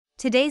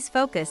Today's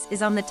focus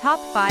is on the top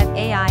 5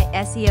 AI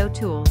SEO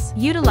tools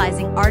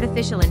utilizing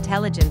artificial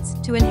intelligence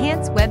to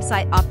enhance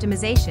website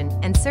optimization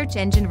and search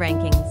engine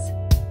rankings.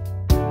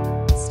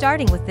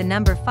 Starting with the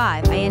number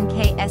 5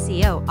 INK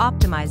SEO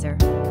Optimizer,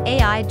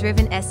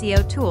 AI-driven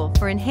SEO tool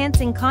for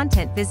enhancing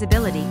content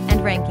visibility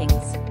and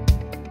rankings.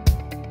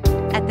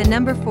 At the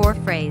number 4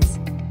 Phrase,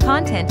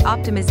 content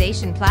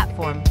optimization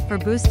platform for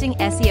boosting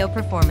SEO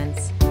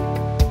performance.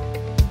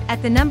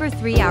 At the number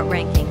 3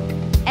 Outranking,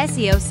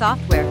 SEO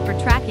software for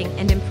tracking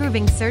and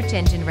improving search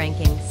engine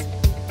rankings.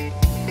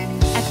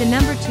 At the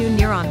number 2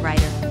 Neuron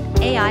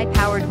Writer,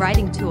 AI-powered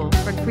writing tool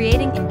for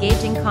creating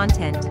engaging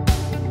content.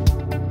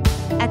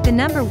 At the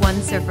number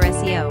 1 Surfer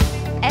SEO,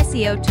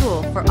 SEO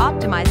tool for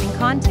optimizing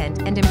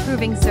content and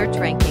improving search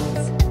rankings.